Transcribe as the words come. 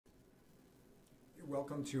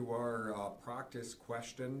welcome to our practice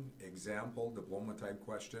question, example, diploma type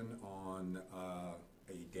question on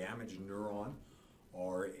a damaged neuron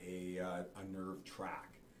or a nerve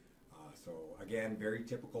tract. So again, very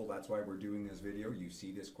typical, that's why we're doing this video. You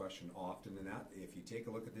see this question often in that. If you take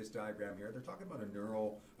a look at this diagram here, they're talking about a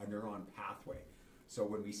neuron pathway. So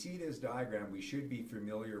when we see this diagram, we should be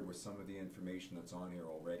familiar with some of the information that's on here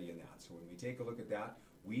already in that. So when we take a look at that,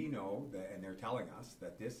 we know that, and they're telling us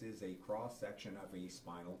that this is a cross-section of a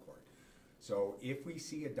spinal cord. So if we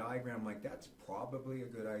see a diagram like that, it's probably a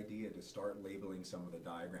good idea to start labeling some of the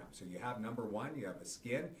diagrams. So you have number one, you have the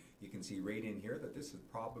skin. You can see right in here that this is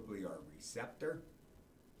probably our receptor.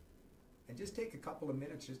 And just take a couple of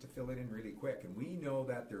minutes just to fill it in really quick. And we know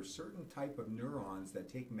that there's certain type of neurons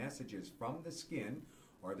that take messages from the skin,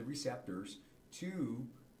 or the receptors, to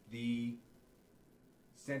the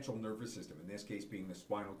central nervous system, in this case being the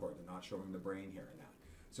spinal cord. They're not showing the brain here in that.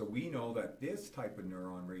 So we know that this type of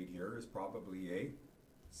neuron right here is probably a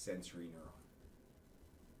sensory neuron.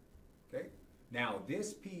 Okay? Now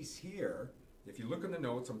this piece here, if you look in the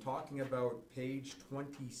notes, I'm talking about page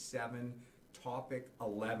 27, topic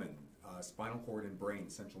 11, spinal cord and brain,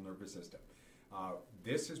 central nervous system.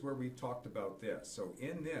 This is where we've talked about this. So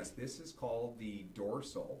in this is called the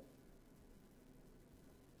dorsal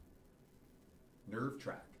nerve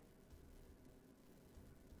tract.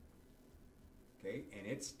 Okay, and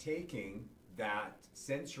it's taking that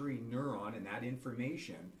sensory neuron and that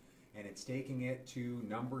information, and it's taking it to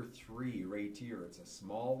number 3 right here. It's a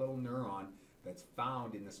small little neuron that's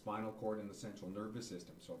found in the spinal cord and the central nervous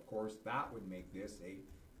system. So of course that would make this a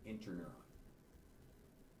interneuron.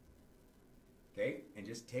 Okay, and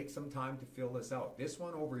just take some time to fill this out. This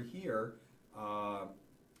one over here,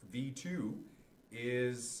 V2,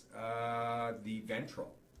 is the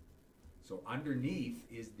ventral. So underneath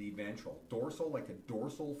is the ventral. Dorsal, like a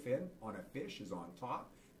dorsal fin on a fish, is on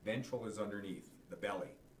top. Ventral is underneath, the belly.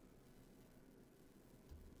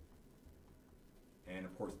 And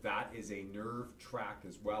of course that is a nerve tract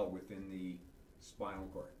as well within the spinal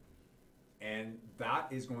cord. And that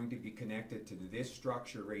is going to be connected to this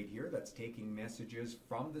structure right here that's taking messages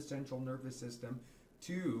from the central nervous system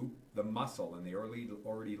to the muscle. And they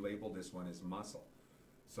already labeled this one as muscle.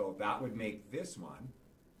 So that would make this one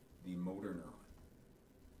the motor neuron.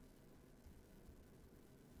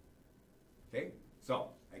 Okay, so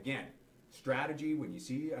again, strategy, when you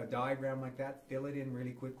see a diagram like that, fill it in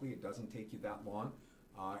really quickly. It doesn't take you that long.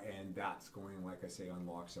 And that's going, like I say,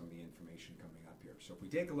 unlock some of the information coming up here. So if we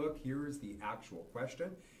take a look, here is the actual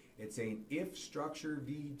question. It's saying if structure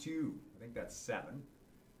V2, I think that's 7,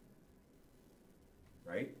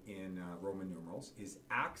 right, in Roman numerals, is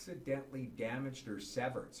accidentally damaged or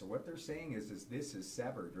severed. So what they're saying is this is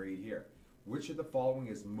severed right here. Which of the following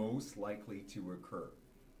is most likely to occur?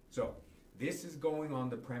 So this is going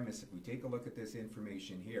on the premise, if we take a look at this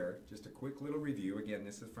information here, just a quick little review. Again,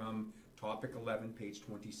 this is from topic 11, page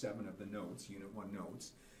 27 of the notes, unit 1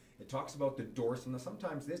 notes. It talks about the dorsal. Now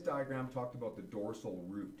sometimes this diagram talked about the dorsal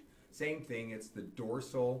root. Same thing, it's the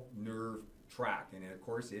dorsal nerve tract. And of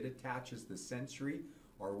course it attaches the sensory,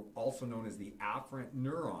 or also known as the afferent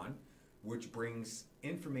neuron, which brings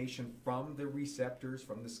information from the receptors,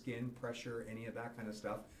 from the skin, pressure, any of that kind of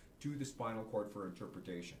stuff, to the spinal cord for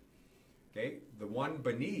interpretation. Okay, the one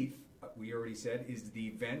beneath, we already said, is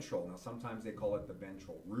the ventral. Now sometimes they call it the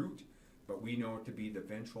ventral root, but we know it to be the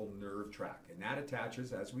ventral nerve tract. And that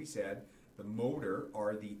attaches, as we said, the motor,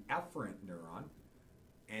 or the efferent neuron,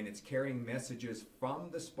 and it's carrying messages from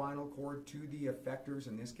the spinal cord to the effectors,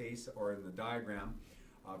 in this case, or in the diagram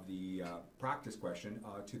of the practice question,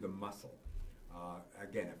 to the muscle.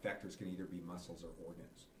 Again, effectors can either be muscles or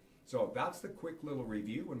organs. So that's the quick little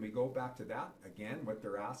review. When we go back to that, again, what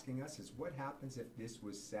they're asking us is what happens if this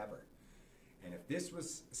was severed? And if this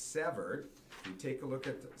was severed, if we take a look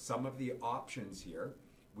at some of the options here,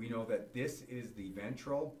 we know that this is the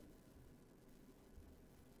ventral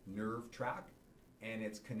nerve tract, and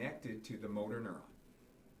it's connected to the motor neuron.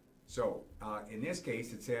 So in this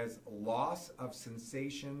case, it says loss of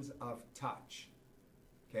sensations of touch.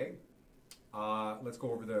 Okay, let's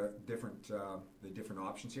go over the different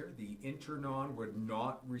options here. The interneuron would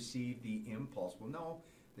not receive the impulse. Well, no,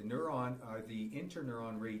 the neuron, the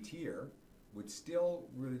interneuron right here, would still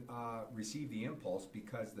receive the impulse,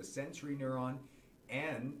 because the sensory neuron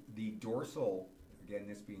and the dorsal, again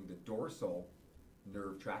this being the dorsal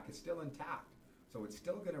nerve tract, is still intact. So it's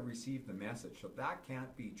still going to receive the message. So that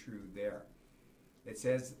can't be true there. It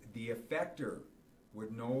says the effector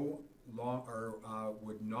would no longer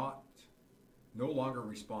respond.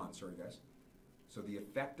 Sorry guys. So the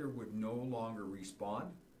effector would no longer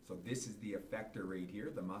respond. So this is the effector right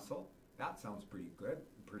here, the muscle. That sounds pretty good,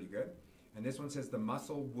 pretty good. And this one says the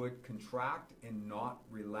muscle would contract and not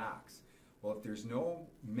relax. Well, if there's no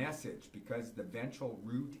message because the ventral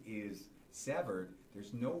root is severed,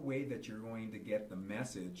 there's no way that you're going to get the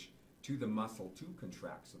message to the muscle to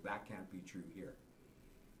contract. So that can't be true here.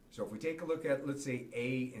 So if we take a look at, let's say,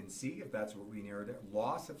 A and C, if that's what we narrowed it,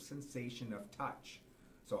 loss of sensation of touch.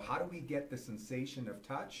 So how do we get the sensation of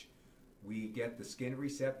touch? We get the skin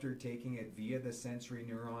receptor taking it via the sensory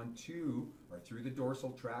neuron to, or through the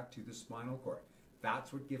dorsal tract to the spinal cord.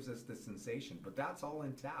 That's what gives us the sensation, but that's all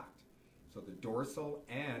intact. So the dorsal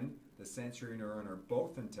and the sensory neuron are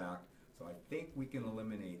both intact. So I think we can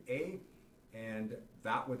eliminate A, and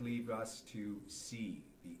that would leave us to C.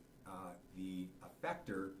 The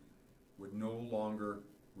effector would no longer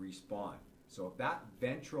respond. So if that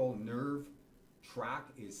ventral nerve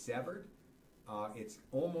tract is severed, it's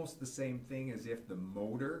almost the same thing as if the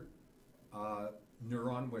motor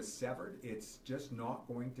neuron was severed. It's just not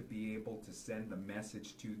going to be able to send the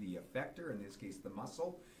message to the effector, in this case the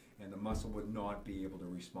muscle, and the muscle would not be able to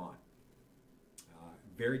respond.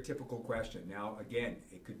 Very typical question. Now again,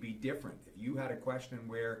 it could be different. If you had a question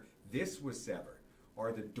where this was severed,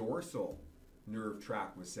 or the dorsal nerve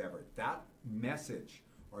tract was severed, that message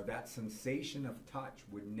or that sensation of touch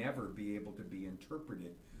would never be able to be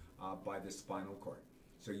interpreted by the spinal cord.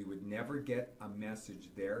 So you would never get a message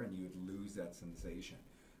there and you would lose that sensation.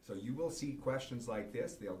 So you will see questions like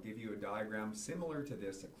this. They'll give you a diagram similar to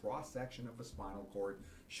this, a cross-section of a spinal cord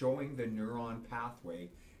showing the neuron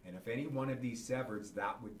pathway. And if any one of these severs,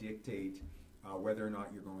 that would dictate whether or not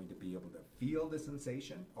you're going to be able to feel the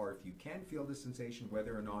sensation, or if you can feel the sensation,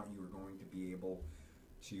 whether or not you are going to be able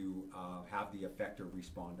to have the effector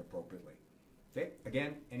respond appropriately. Okay,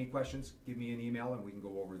 again, any questions, give me an email and we can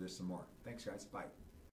go over this some more. Thanks guys, bye.